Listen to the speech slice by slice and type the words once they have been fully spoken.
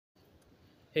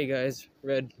Hey guys,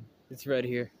 Red. It's Red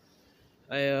here.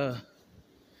 I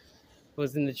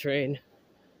was in the train,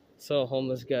 saw a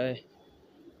homeless guy.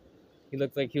 He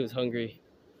looked like he was hungry.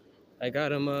 I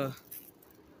got him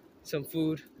some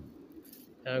food,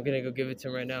 and I'm gonna go give it to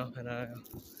him right now. And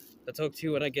I'll talk to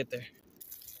you when I get there.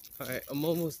 All right, I'm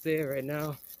almost there right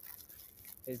now.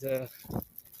 It's a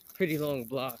pretty long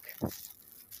block,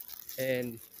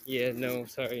 and yeah, no,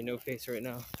 sorry, no face right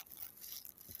now.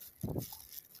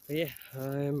 But yeah,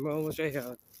 I'm almost right here.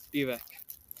 I'll be back.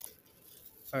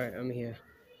 All right, I'm here.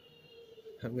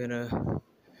 I'm gonna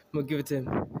give it to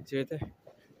him. Is he right there?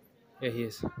 Yeah, he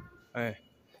is. All right,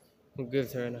 I'm gonna give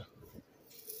it to him right now.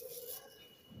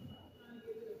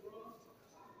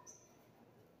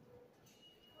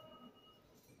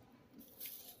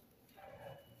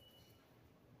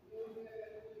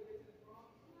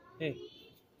 Hey,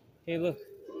 hey, look.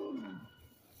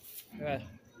 I got,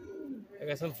 I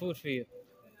got some food for you.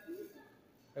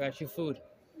 I got you food.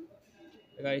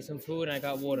 I got you some food and I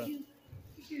got water.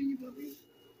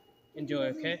 Enjoy,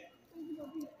 okay?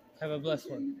 Have a blessed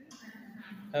one.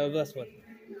 Have a blessed one.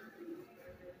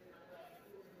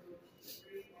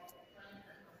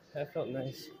 That felt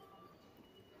nice.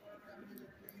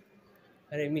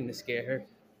 I didn't mean to scare her.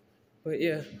 But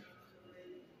yeah,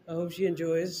 I hope she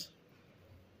enjoys.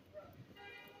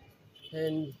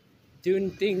 And doing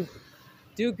thing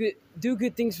do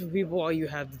good things for people while you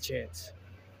have the chance.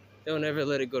 Don't ever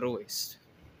let it go to waste.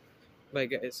 Bye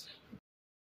guys.